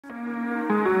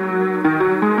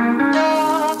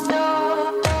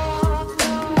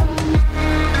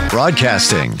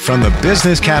Broadcasting from the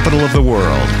business capital of the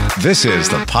world, this is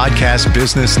the Podcast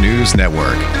Business News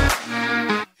Network.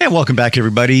 And welcome back,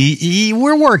 everybody.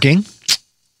 We're working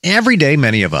every day,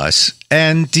 many of us.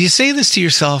 And do you say this to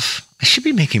yourself? I should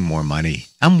be making more money.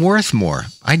 I'm worth more.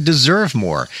 I deserve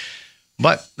more.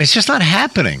 But it's just not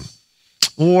happening.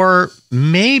 Or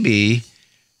maybe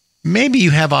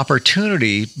you have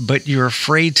opportunity, but you're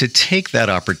afraid to take that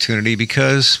opportunity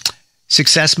because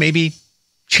success maybe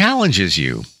challenges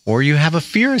you, or you have a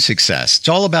fear of success. It's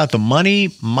all about the money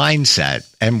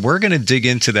mindset. And we're going to dig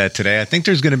into that today. I think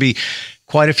there's going to be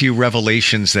quite a few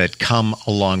revelations that come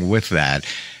along with that.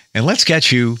 And let's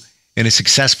get you in a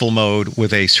successful mode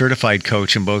with a certified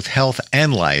coach in both health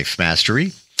and life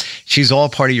mastery. She's all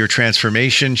part of your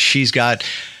transformation. She's got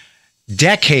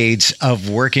decades of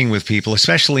working with people,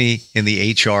 especially in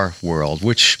the HR world,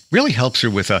 which really helps her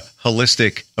with a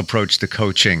holistic approach to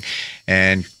coaching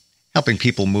and helping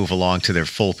people move along to their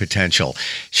full potential.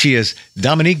 She is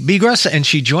Dominique Bigras, and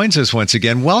she joins us once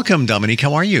again. Welcome, Dominique.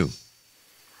 How are you?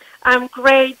 I'm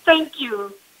great. Thank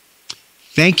you.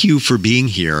 Thank you for being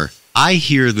here. I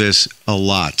hear this a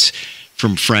lot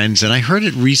from friends, and I heard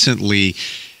it recently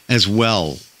as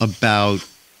well about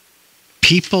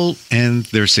people and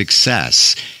their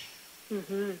success.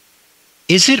 Mm-hmm.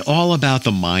 Is it all about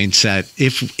the mindset?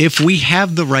 If we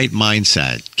have the right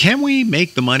mindset, can we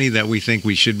make the money that we think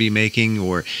we should be making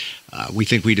or we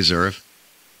think we deserve?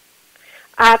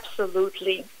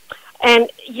 Absolutely.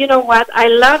 And you know what? I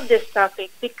love this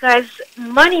topic because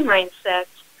money mindset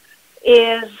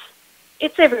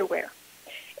it's everywhere.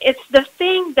 It's the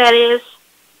thing that is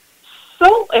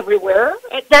so everywhere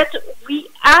that we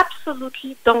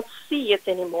absolutely don't see it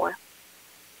anymore.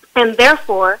 And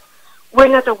therefore, we're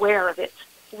not aware of it.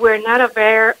 We're not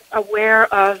aware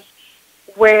of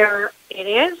where it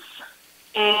is,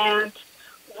 and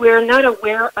we're not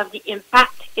aware of the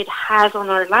impact it has on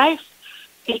our life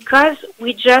because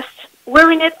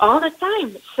we're in it all the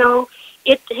time. So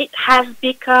it has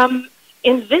become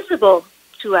invisible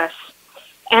to us.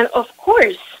 And of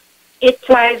course, it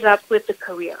ties up with the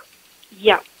career.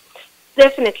 Yeah,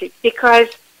 definitely. Because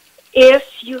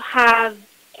if you have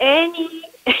any,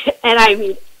 and I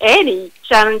mean any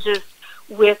challenges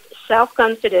with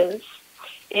self-confidence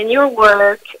in your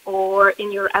work or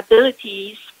in your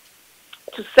abilities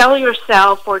to sell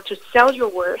yourself or to sell your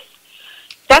worth,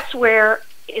 that's where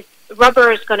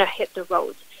rubber is going to hit the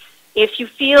road. If you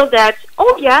feel that,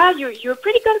 oh yeah, you're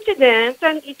pretty confident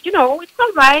and it's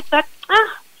all right, but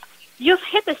you've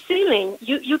hit the ceiling,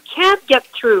 you can't get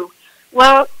through.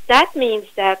 Well, that means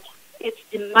that it's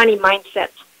the money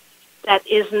mindset that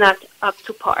is not up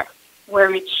to par,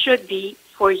 where it should be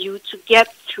for you to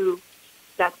get through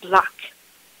that block.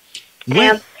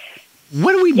 What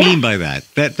do we mean by that?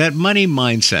 That money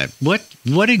mindset?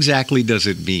 What exactly does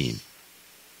it mean?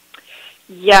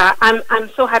 Yeah, I'm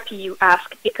so happy you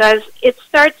asked because it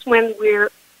starts when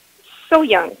we're so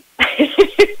young.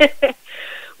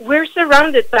 We're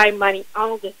surrounded by money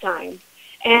all the time.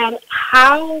 And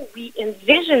how we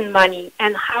envision money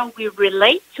and how we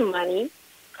relate to money,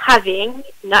 having,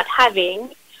 not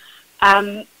having,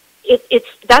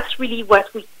 that's really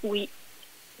what we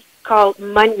call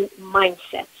money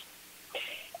mindset.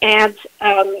 And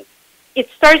it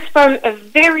starts from a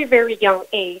very, very young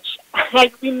age.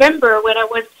 I remember when I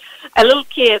was a little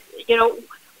kid,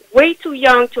 way too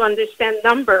young to understand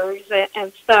numbers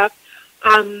and stuff.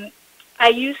 I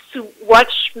used to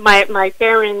watch my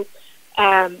parents,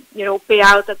 pay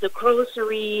out at the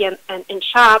grocery and in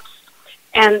shops,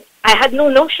 and I had no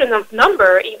notion of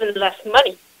number, even less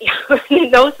money.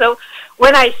 So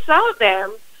when I saw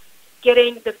them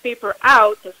getting the paper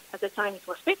out, at the time it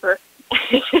was paper,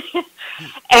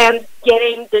 and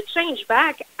getting the change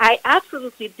back, I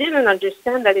absolutely didn't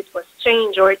understand that it was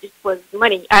change or it was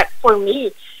money. For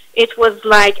me, it was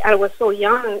like, I was so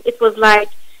young, it was like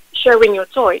sharing your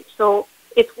toy. So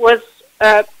it was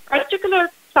a particular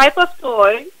type of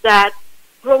toy that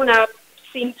grown-ups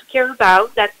seemed to care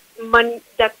about, that money,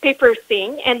 that paper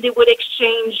thing, and they would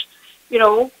exchange,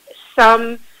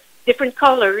 some different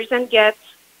colors and get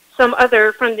some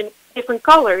other from the different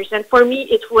colors. And for me,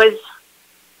 it was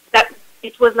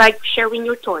like sharing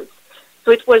your toys.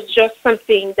 So it was just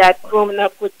something that grown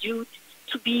up would do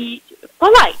to be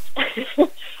polite. And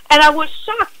I was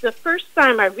shocked the first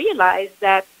time I realized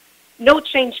that no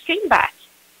change came back.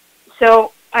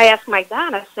 So I asked my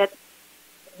dad, I said,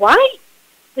 why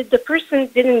did the person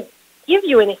didn't give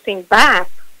you anything back?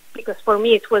 Because for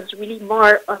me, it was really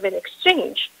more of an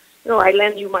exchange. I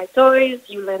lend you my toys,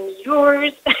 you lend me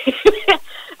yours,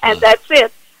 and that's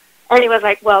it. And he was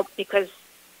like, well, because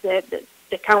the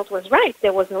count was right.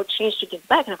 There was no change to give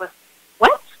back. And I was,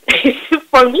 what?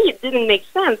 For me, it didn't make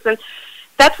sense. And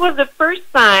that was the first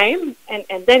time,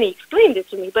 and then he explained it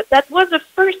to me, but that was the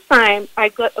first time I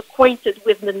got acquainted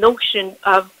with the notion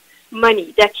of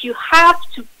money, that you have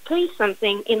to pay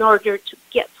something in order to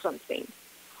get something.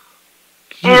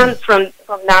 And from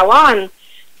now on,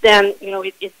 then,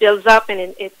 it builds up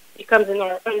and it becomes in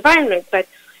our environment. But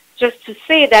just to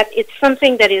say that it's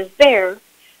something that is there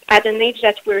at an age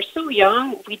that we're so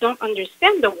young, we don't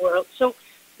understand the world. So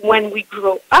when we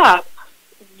grow up,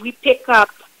 we pick up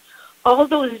all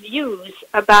those views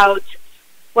about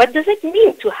what does it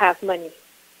mean to have money?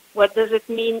 What does it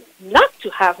mean not to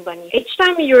have money? Each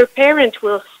time your parent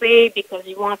will say, because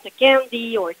you want a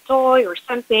candy or a toy or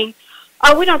something,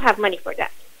 oh, we don't have money for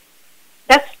that.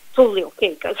 That's totally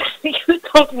okay, because you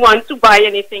don't want to buy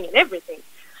anything and everything.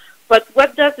 But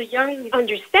what does a young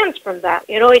understand from that?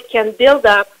 It can build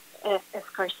up a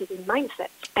scarcity mindset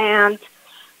and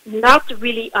not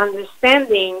really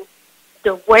understanding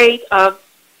the weight of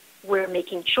we're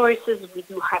making choices, we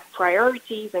do have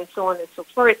priorities, and so on and so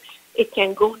forth. It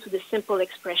can go to the simple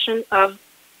expression of,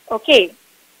 okay,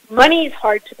 money is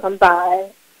hard to come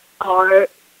by, or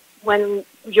when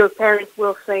your parents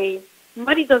will say,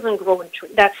 money doesn't grow in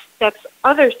trees. That's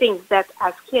other things that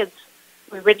as kids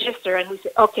we register and we say,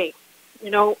 okay,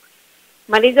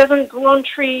 money doesn't grow on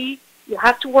tree, you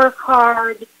have to work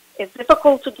hard, it's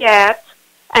difficult to get,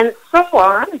 and so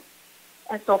on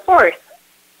and so forth.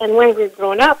 And when we're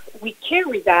grown up, we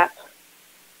carry that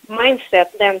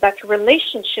mindset, then that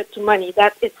relationship to money,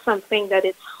 that it's something that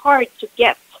it's hard to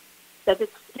get, that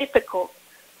it's difficult.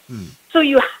 So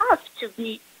you have to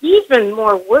be even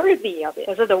more worthy of it,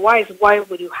 because otherwise, why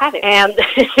would you have it? And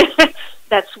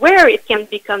that's where it can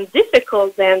become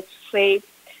difficult then to say,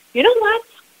 you know what,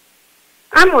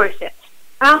 I'm worth it.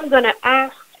 I'm going to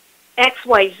ask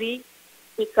XYZ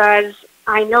because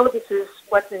I know this is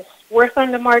what is worth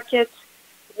on the market.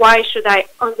 Why should I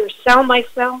undersell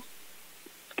myself?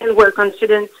 And we're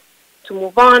confident to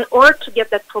move on or to get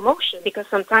that promotion, because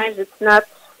sometimes it's not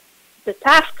the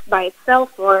task by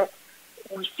itself, or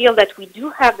we feel that we do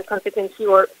have the competency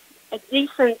or a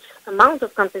decent amount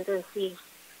of competency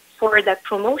for that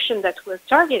promotion that we're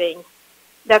targeting.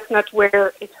 That's not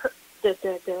where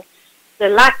the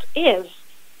lack is.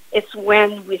 It's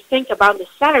when we think about the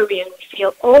salary and we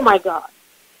feel, oh my God,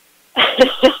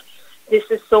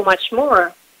 this is so much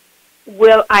more.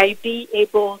 Will I be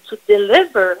able to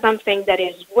deliver something that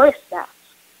is worth that?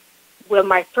 Will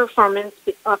my performance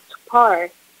be up to par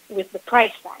with the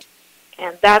price tag?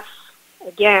 And that's,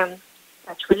 again,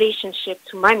 that relationship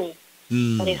to money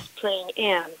that is playing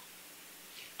in.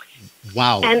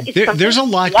 Wow. There's a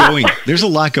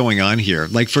lot going on here.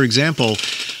 Like, for example,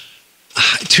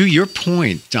 to your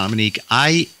point, Dominique,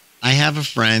 I have a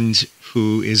friend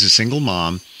who is a single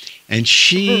mom, and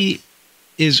she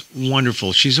is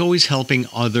wonderful. She's always helping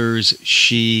others.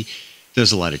 She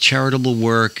does a lot of charitable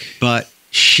work, but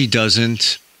she feels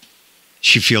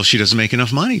she doesn't make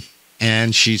enough money.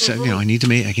 And she said, I need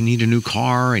a new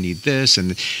car. I need this.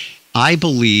 And I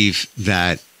believe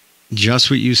that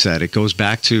just what you said, it goes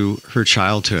back to her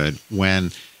childhood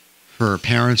when her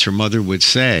parents, her mother would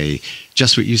say,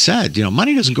 just what you said,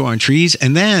 money doesn't grow on trees.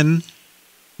 And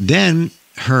then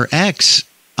her ex,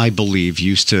 I believe,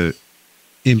 used to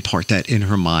impart that in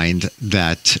her mind,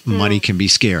 that money can be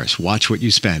scarce. Watch what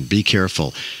you spend. Be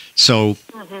careful. So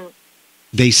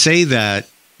they say that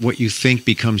what you think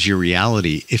becomes your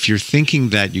reality. If you're thinking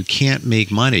that you can't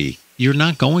make money, you're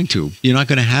not going to. You're not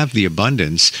going to have the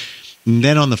abundance. And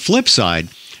then on the flip side,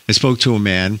 I spoke to a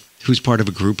man who's part of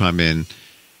a group I'm in,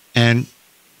 and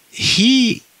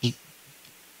it's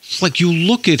like you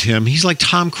look at him, he's like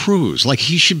Tom Cruise. Like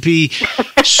he should be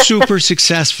super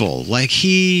successful. Like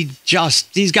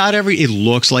it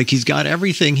looks like he's got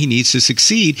everything he needs to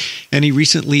succeed. And he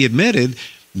recently admitted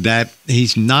that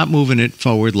he's not moving it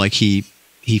forward like he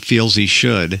feels he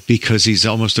should, because he's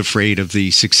almost afraid of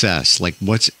the success. Like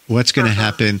what's going to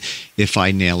happen if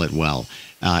I nail it well?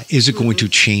 Is it going to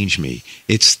change me?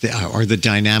 Are the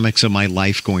dynamics of my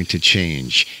life going to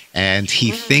change? And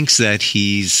he thinks that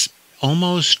he's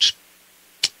almost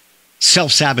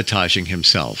self-sabotaging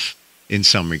himself in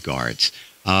some regards.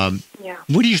 What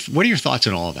are your thoughts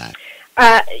on all of that?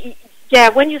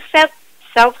 When you said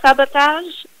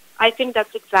self-sabotage, I think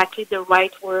that's exactly the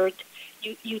right word.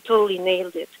 You totally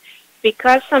nailed it.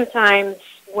 Because sometimes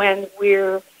when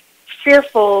we're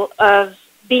fearful of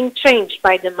being changed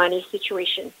by the money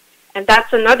situation, and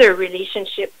that's another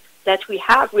relationship that we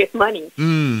have with money.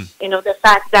 The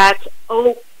fact that,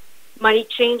 money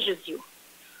changes you.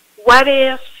 What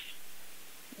if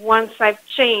once I've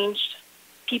changed,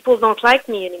 people don't like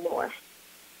me anymore?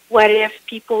 What if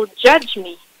people judge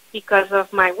me because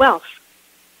of my wealth,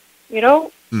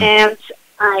 and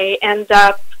I end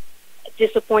up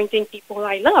disappointing people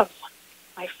I love,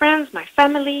 my friends, my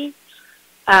family,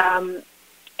 and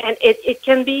it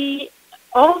can be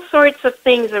all sorts of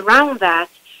things around that.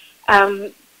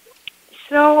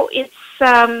 So it's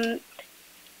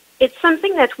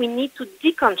something that we need to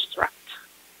deconstruct,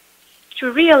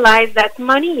 to realize that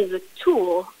money is a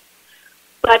tool,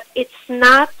 but it's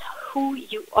not who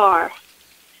you are,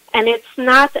 and it's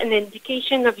not an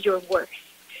indication of your worth.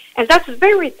 And that's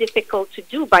very difficult to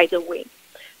do, by the way,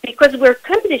 because we're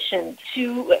conditioned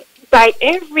by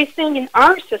everything in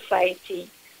our society,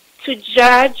 to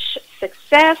judge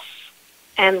success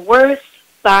and worth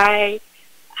by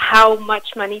how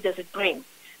much money does it bring.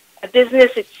 A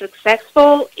business is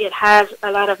successful, it has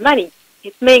a lot of money,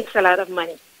 it makes a lot of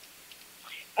money.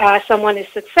 Someone is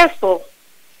successful,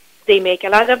 they make a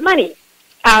lot of money.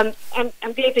 I'm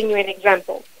giving you an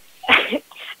example.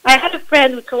 I had a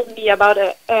friend who told me about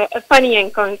a funny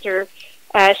encounter.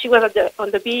 She was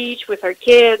on the beach with her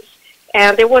kids,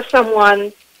 and there was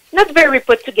someone not very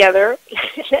put together,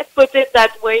 let's put it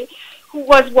that way, who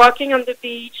was walking on the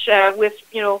beach with,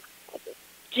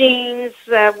 jeans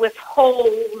with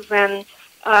holes and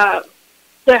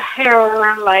the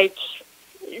hair like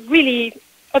really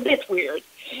a bit weird.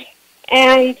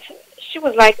 And she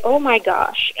was like, "Oh my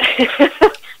gosh,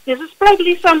 this is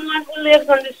probably someone who lives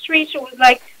on the street." She was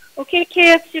like, "Okay,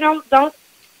 kids, don't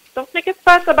make a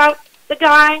fuss about the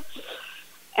guy."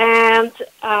 And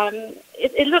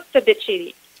it looked a bit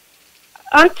shady.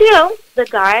 Until the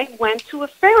guy went to a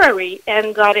Ferrari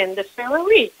and got in the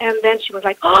Ferrari. And then she was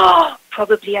like, "Oh,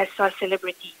 probably I saw a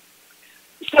celebrity."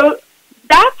 So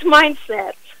that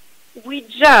mindset, we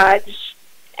judge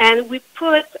and we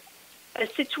put a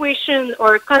situation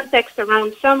or a context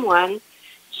around someone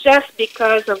just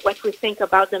because of what we think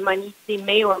about the money they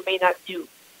may or may not do.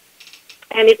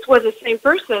 And it was the same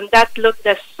person that looked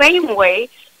the same way,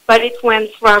 but it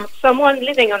went from someone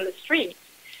living on the street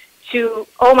to,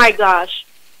 "Oh my gosh,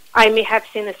 I may have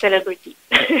seen a celebrity."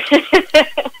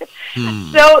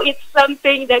 So it's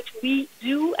something that we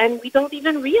do and we don't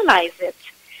even realize it.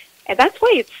 And that's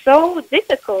why it's so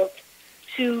difficult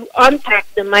to unpack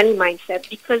the money mindset,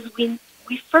 because we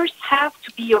first have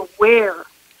to be aware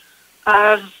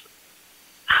of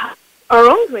our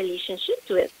own relationship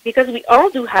to it, because we all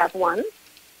do have one.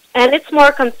 And it's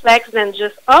more complex than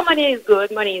just, oh, money is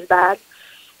good, money is bad.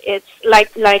 It's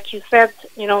like you said,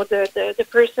 the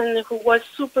person who was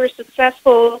super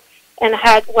successful and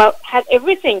had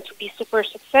everything to be super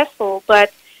successful,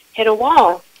 but hit a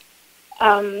wall.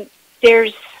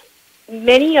 There's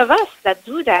many of us that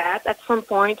do that at some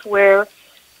point, where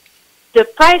the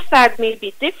price tag may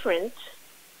be different,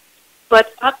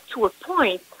 but up to a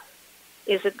point.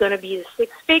 Is it going to be a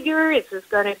six-figure? Is it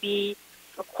going to be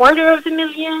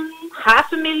 $250,000,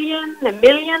 $500,000, $1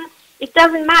 million? It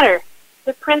doesn't matter.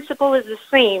 The principle is the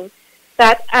same,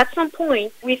 that at some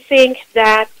point we think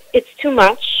that it's too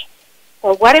much.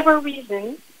 For whatever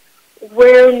reason,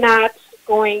 we're not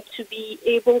going to be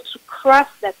able to cross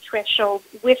that threshold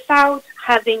without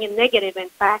having a negative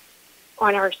impact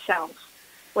on ourselves,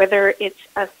 whether it's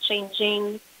us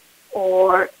changing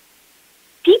or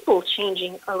people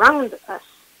changing around us.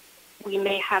 We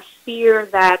may have fear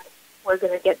that we're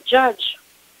going to get judged.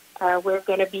 We're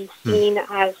going to be seen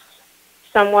as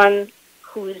someone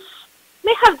who's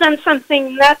may have done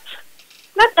something not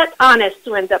that honest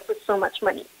to end up with so much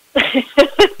money.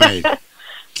 Right.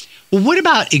 Well, what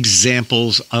about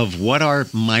examples of what our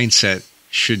mindset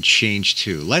should change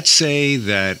to? Let's say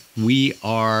that we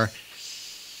feel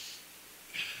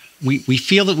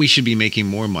that we should be making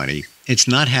more money. It's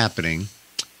not happening.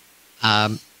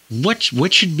 What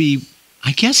should be?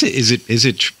 I guess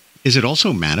is it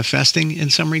also manifesting in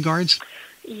some regards?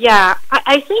 Yeah,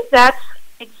 I think that's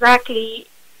exactly.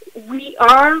 We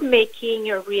are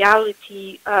making a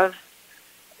reality of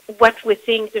what we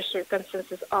think the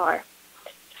circumstances are.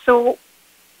 So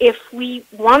if we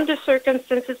want the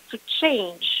circumstances to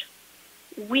change,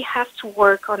 we have to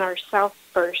work on ourselves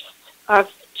first, of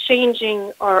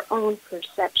changing our own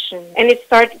perception. And it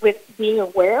starts with being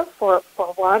aware, for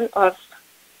one, of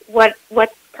what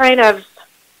kind of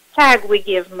tag we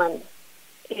give money.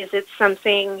 Is it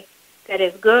something that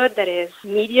is good, that is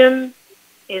medium?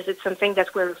 Is it something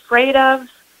that we're afraid of?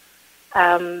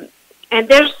 And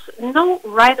there's no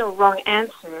right or wrong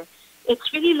answer.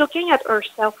 It's really looking at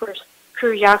ourselves for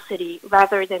curiosity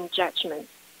rather than judgment.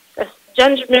 Because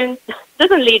judgment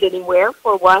doesn't lead anywhere,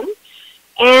 for one,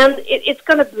 and it's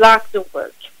going to block the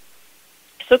work.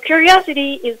 So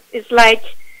curiosity is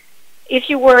like if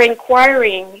you were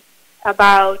inquiring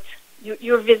about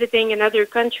you're visiting another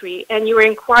country and you're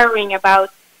inquiring about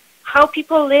how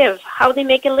people live, how they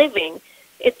make a living.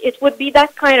 It would be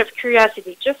that kind of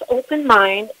curiosity, just open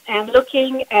mind and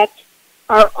looking at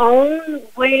our own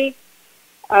way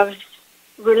of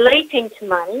relating to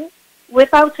money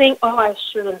without saying, oh, I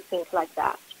shouldn't think like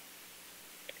that.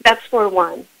 That's for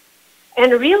one.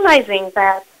 And realizing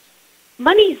that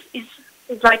money is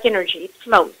like energy. It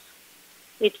flows.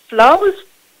 It flows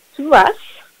to us,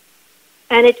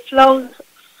 and it flows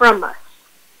from us.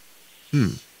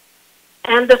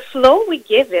 And the flow we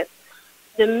give it,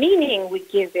 the meaning we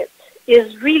give it,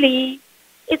 is really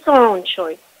its our own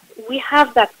choice. We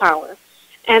have that power.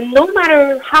 And no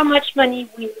matter how much money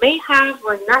we may have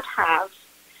or not have,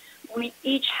 we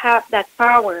each have that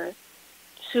power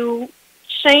to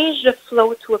change the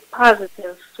flow to a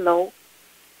positive flow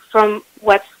from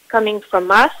what's coming from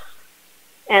us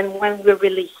and when we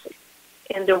release it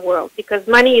in the world. Because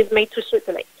money is made to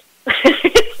circulate.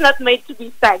 It's not made to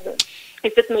be stagnant,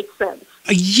 if it makes sense.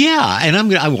 Yeah, and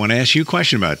I want to ask you a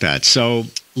question about that. So,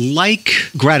 like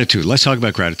gratitude, let's talk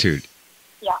about gratitude.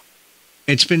 Yeah.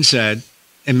 It's been said,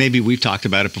 and maybe we've talked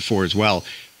about it before as well,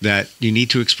 that you need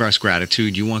to express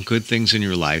gratitude. You want good things in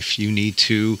your life. You need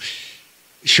to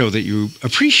show that you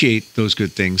appreciate those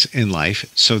good things in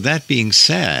life. So that being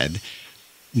said,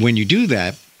 when you do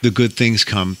that, the good things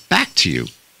come back to you.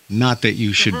 Not that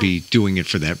you should be doing it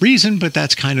for that reason, but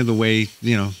that's kind of the way,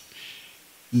 the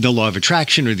law of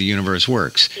attraction or the universe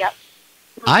works. Yep.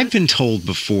 I've been told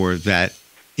before that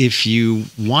if you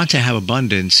want to have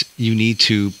abundance, you need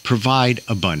to provide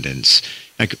abundance.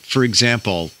 Like, for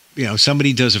example,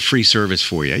 somebody does a free service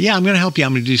for you. Yeah, I'm going to help you.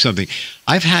 I'm going to do something.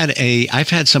 I've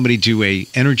had somebody do a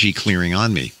energy clearing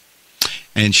on me.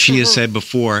 And she has said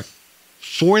before,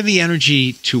 for the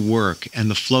energy to work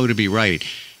and the flow to be right,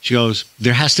 she goes,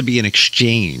 there has to be an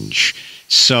exchange.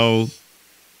 So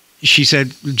she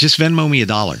said, just Venmo me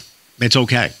 $1. It's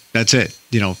okay. That's it.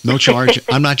 No charge.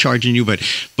 I'm not charging you, but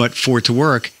for it to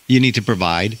work, you need to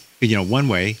provide, one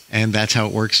way, and that's how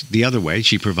it works the other way.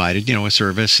 She provided, a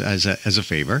service as a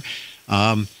favor.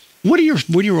 What are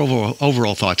your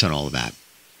overall thoughts on all of that?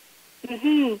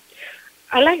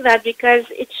 I like that because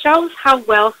it shows how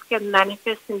wealth can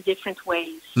manifest in different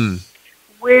ways.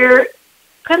 We're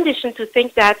conditioned to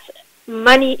think that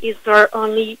money is our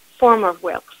only form of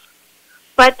wealth.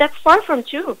 But that's far from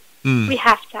true. We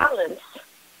have talents.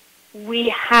 We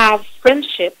have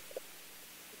friendship.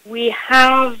 We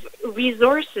have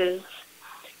resources.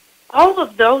 All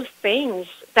of those things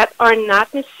that are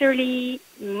not necessarily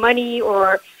money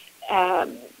or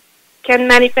can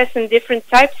manifest in different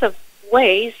types of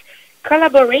ways.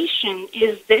 Collaboration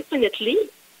is definitely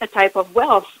a type of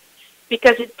wealth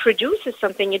because it produces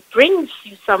something. It brings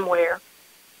you somewhere.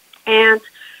 And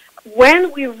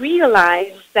when we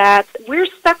realize that we're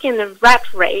stuck in a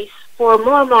rat race for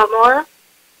more,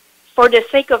 for the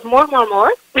sake of more,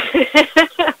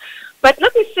 but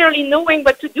not necessarily knowing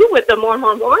what to do with the more,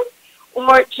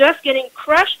 or just getting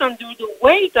crushed under the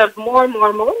weight of more,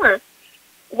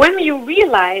 when you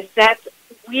realize that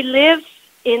we live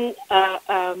in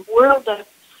a world of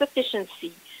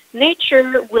sufficiency,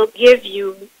 nature will give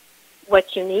you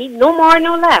what you need, no more,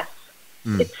 no less.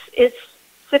 It's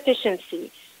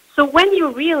sufficiency. So when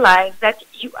you realize that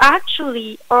you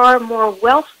actually are more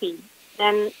wealthy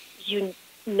than you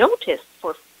noticed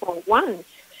for once,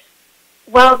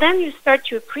 well, then you start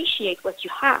to appreciate what you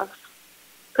have.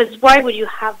 Because why would you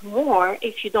have more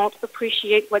if you don't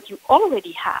appreciate what you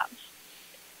already have?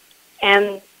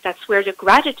 And that's where the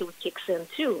gratitude kicks in,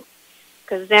 too.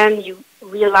 Because then you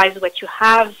realize what you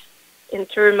have in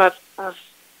terms of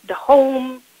the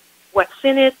home, what's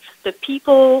in it, the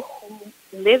people who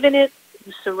live in it,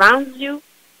 who surrounds you,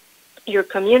 your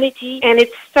community. And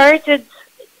it started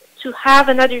to have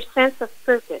another sense of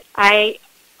purpose. I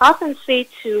often say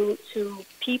to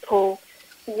people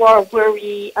who are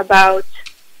worried about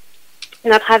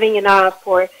not having enough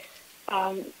or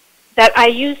that I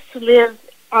used to live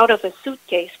out of a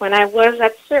suitcase. When I was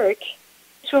at Cirque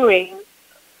touring,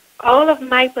 all of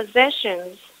my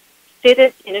possessions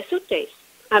fitted in a suitcase.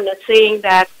 I'm not saying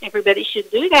that everybody should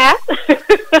do that.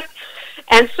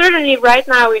 And certainly right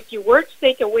now, if you were to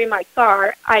take away my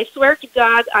car, I swear to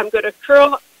God, I'm going to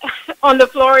curl on the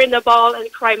floor in a ball and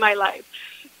cry my life.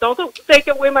 Don't take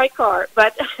away my car.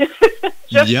 But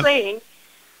just saying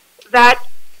that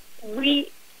we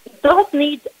don't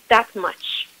need that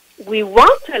much. We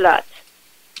want a lot,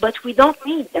 but we don't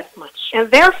need that much.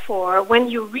 And therefore, when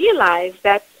you realize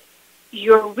that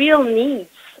your real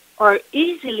needs are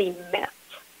easily met,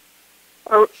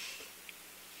 or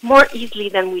more easily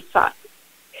than we thought,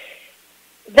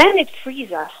 then it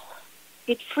frees us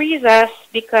it frees us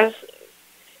because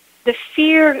the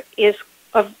fear is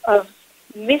of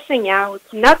missing out,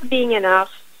 not being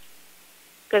enough.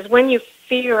 Because when you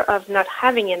fear of not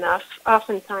having enough,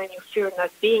 oftentimes you fear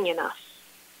not being enough.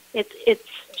 It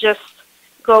just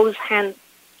goes hand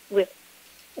with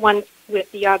one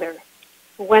with the other.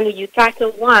 When you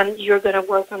tackle one, you're going to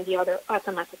work on the other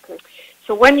automatically.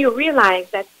 So when you realize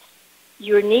that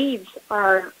your needs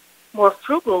are more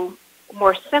frugal,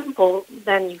 more simple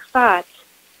than you thought,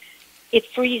 it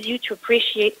frees you to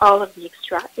appreciate all of the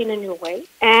extra in a new way.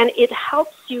 And it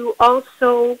helps you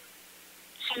also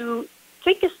to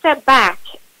take a step back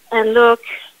and look,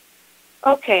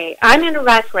 okay, I'm in a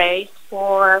rat race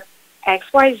for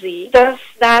XYZ. Does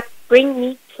that bring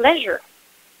me pleasure?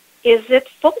 Is it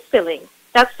fulfilling?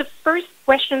 That's the first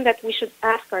question that we should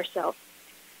ask ourselves.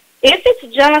 If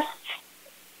it's just,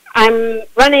 I'm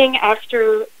running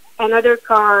after another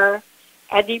car,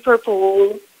 a deeper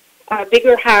pool, a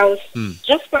bigger house,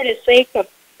 just for the sake of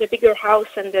the bigger house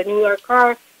and the newer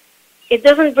car, it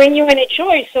doesn't bring you any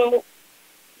joy. So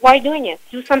why doing it?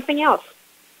 Do something else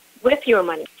with your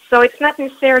money. So it's not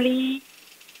necessarily,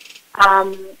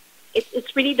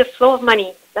 it's really the flow of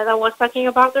money that I was talking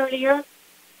about earlier.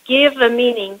 Give a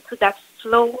meaning to that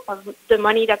flow of the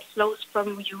money that flows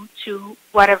from you to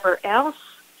whatever else,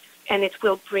 and it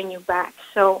will bring you back.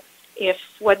 So if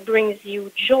what brings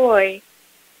you joy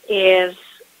is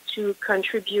to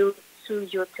contribute to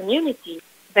your community,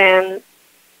 then,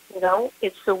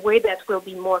 it's a way that will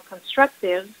be more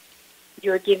constructive.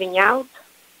 You're giving out,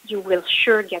 you will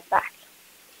sure get back.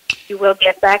 You will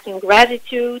get back in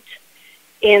gratitude,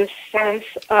 in sense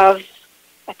of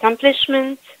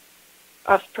accomplishment,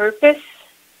 of purpose,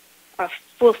 of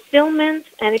fulfillment,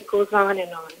 and it goes on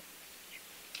and on.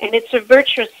 And it's a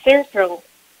virtuous circle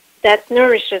that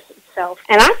nourishes itself.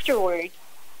 And afterwards,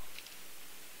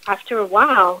 after a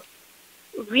while,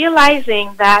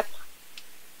 realizing that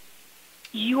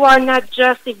you are not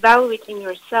just evaluating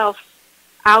yourself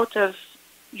out of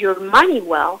your money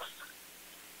wealth,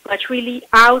 but really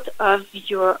out of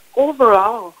your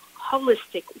overall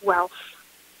holistic wealth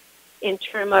in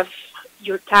terms of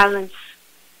your talents,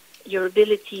 your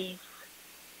abilities,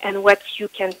 and what you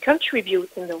can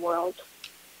contribute in the world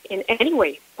in any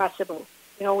way possible.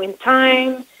 In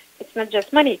time, it's not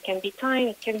just money. It can be time.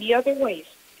 It can be other ways.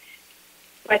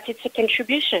 But it's a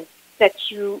contribution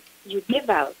that you give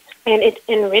out, and it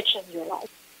enriches your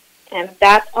life. And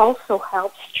that also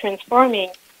helps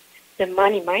transforming the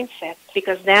money mindset,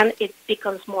 because then it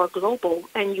becomes more global,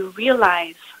 and you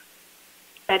realize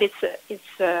that it's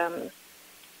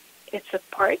a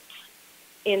part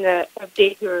in a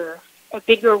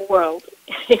bigger world,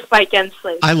 if I can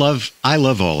say. I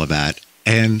love all of that,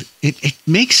 and it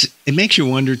makes you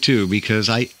wonder too, because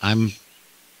I'm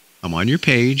on your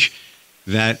page,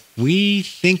 that we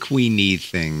think we need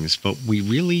things, but we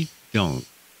really don't.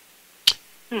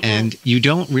 Mm-hmm. And you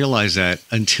don't realize that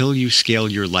until you scale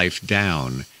your life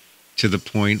down to the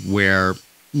point where,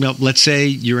 let's say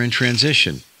you're in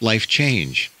transition, life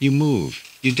change, you move,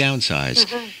 you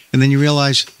downsize, and then you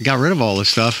realize, I got rid of all this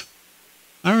stuff.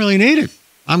 I don't really need it.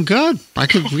 I'm good. I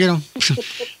could,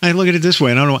 I look at it this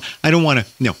way, and I don't want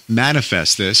to,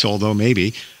 manifest this, although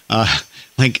maybe,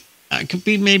 I could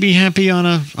be maybe happy on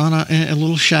a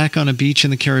little shack on a beach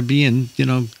in the Caribbean,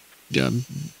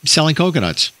 selling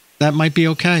coconuts. That might be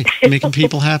okay. Making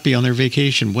people happy on their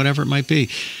vacation, whatever it might be.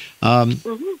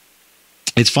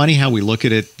 It's funny how we look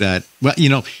at it that,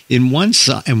 in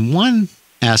one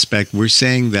aspect, we're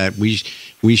saying that we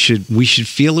should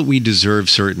feel that we deserve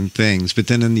certain things, but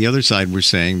then on the other side, we're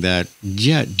saying that,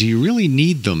 do you really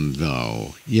need them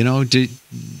though? Do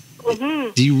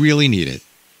you really need it?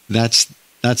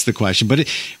 That's the question. But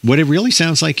what it really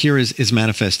sounds like here is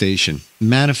manifestation,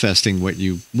 manifesting what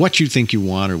you think you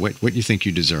want or what you think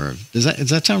you deserve. Does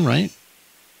that sound right?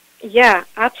 Yeah,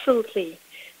 absolutely.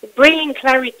 Bringing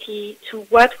clarity to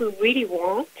what we really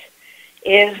want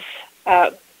is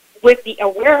with the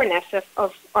awareness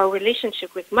of our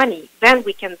relationship with money. Then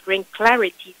we can bring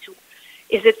clarity to,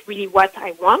 is it really what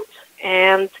I want?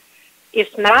 And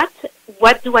if not,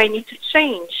 what do I need to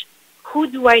change? Who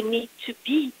do I need to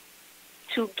be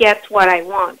to get what I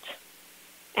want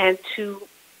and to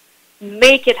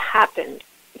make it happen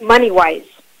money-wise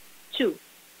too,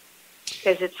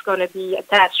 because it's going to be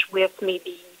attached with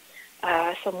maybe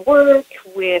some work,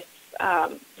 with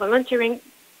volunteering.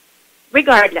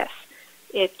 Regardless,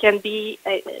 it can be,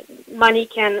 money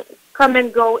can come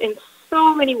and go in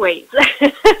so many ways.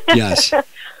 Yes,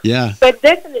 yeah. But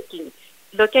definitely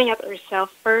looking at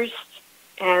ourselves first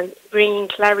and bringing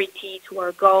clarity to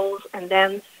our goals, and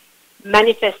then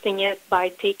manifesting it by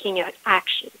taking an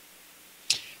action.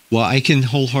 Well, I can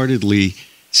wholeheartedly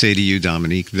say to you,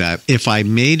 Dominique, that if I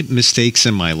made mistakes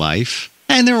in my life,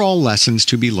 and they're all lessons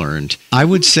to be learned, I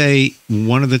would say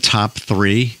one of the top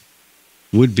 3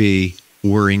 would be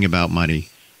worrying about money.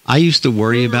 I used to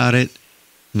worry about it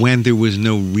when there was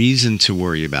no reason to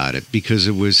worry about it, because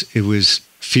it was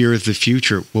fear of the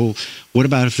future. Well, what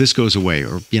about if this goes away?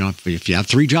 Or, if you have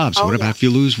 3 jobs, what about if you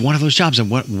lose one of those jobs? And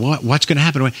what's going to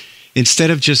happen? Instead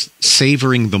of just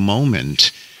savoring the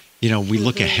moment, we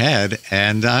look ahead,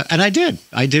 and I did.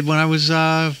 I did when I was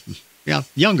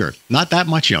younger, not that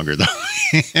much younger though.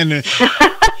 And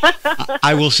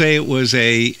I will say it was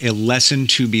a lesson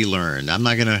to be learned. I'm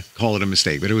not going to call it a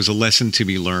mistake, but it was a lesson to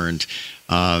be learned,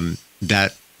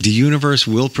 that the universe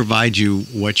will provide you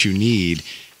what you need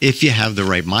if you have the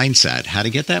right mindset. How to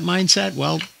get that mindset?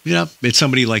 Well, it's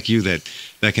somebody like you that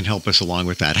can help us along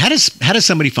with that. How does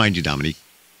somebody find you, Dominique?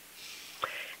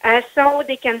 So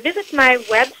they can visit my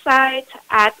website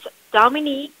at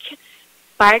Dominique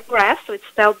Bigras, so it's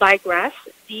spelled Bigras,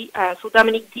 so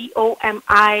Dominique,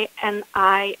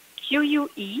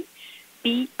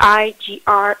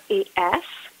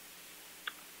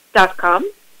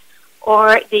 DominiqueBigras.com,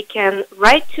 or they can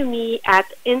write to me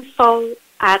at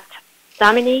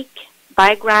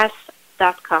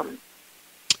info@DominiqueBigras.com.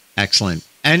 Excellent.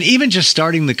 And even just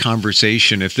starting the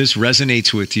conversation, if this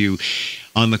resonates with you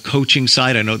on the coaching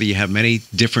side, I know that you have many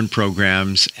different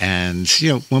programs. And,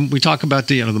 when we talk about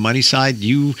the money side,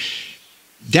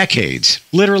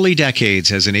 literally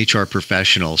decades as an HR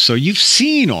professional. So you've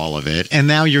seen all of it, and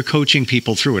now you're coaching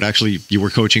people through it. Actually, you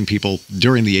were coaching people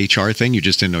during the HR thing. You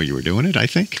just didn't know you were doing it, I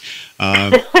think.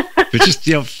 But just,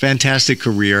 fantastic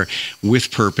career with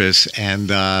purpose,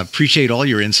 and appreciate all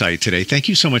your insight today. Thank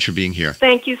you so much for being here.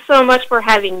 Thank you so much for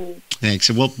having me. Thanks.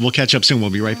 And we'll catch up soon. We'll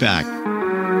be right back.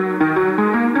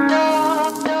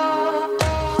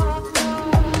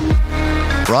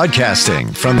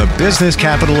 Broadcasting from the business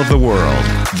capital of the world,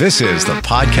 this is the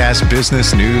Podcast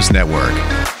Business News Network.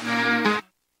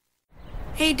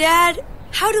 Hey, Dad,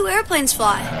 how do airplanes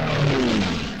fly?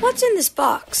 What's in this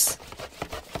box?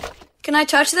 Can I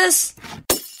touch this?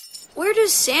 Where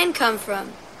does sand come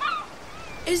from?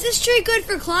 Is this tree good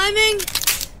for climbing?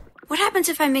 What happens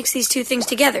if I mix these 2 things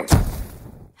together?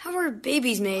 How are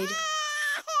babies made?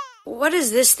 What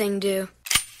does this thing do?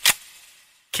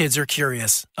 Kids are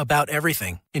curious about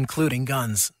everything, including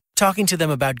guns. Talking to them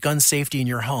about gun safety in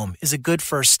your home is a good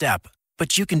first step,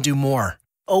 but you can do more.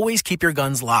 Always keep your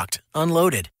guns locked,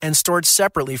 unloaded, and stored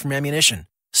separately from ammunition.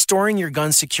 Storing your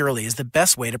guns securely is the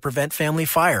best way to prevent family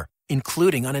fire,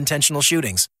 including unintentional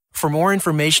shootings. For more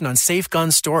information on safe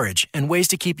gun storage and ways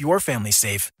to keep your family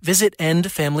safe, visit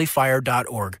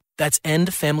endfamilyfire.org. That's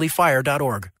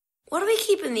endfamilyfire.org. What do we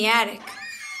keep in the attic?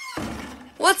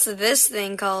 What's this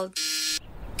thing called?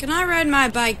 Can I ride my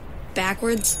bike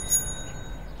backwards?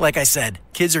 Like I said,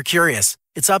 kids are curious.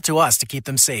 It's up to us to keep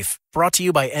them safe. Brought to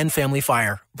you by End Family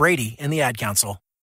Fire, Brady, and the Ad Council.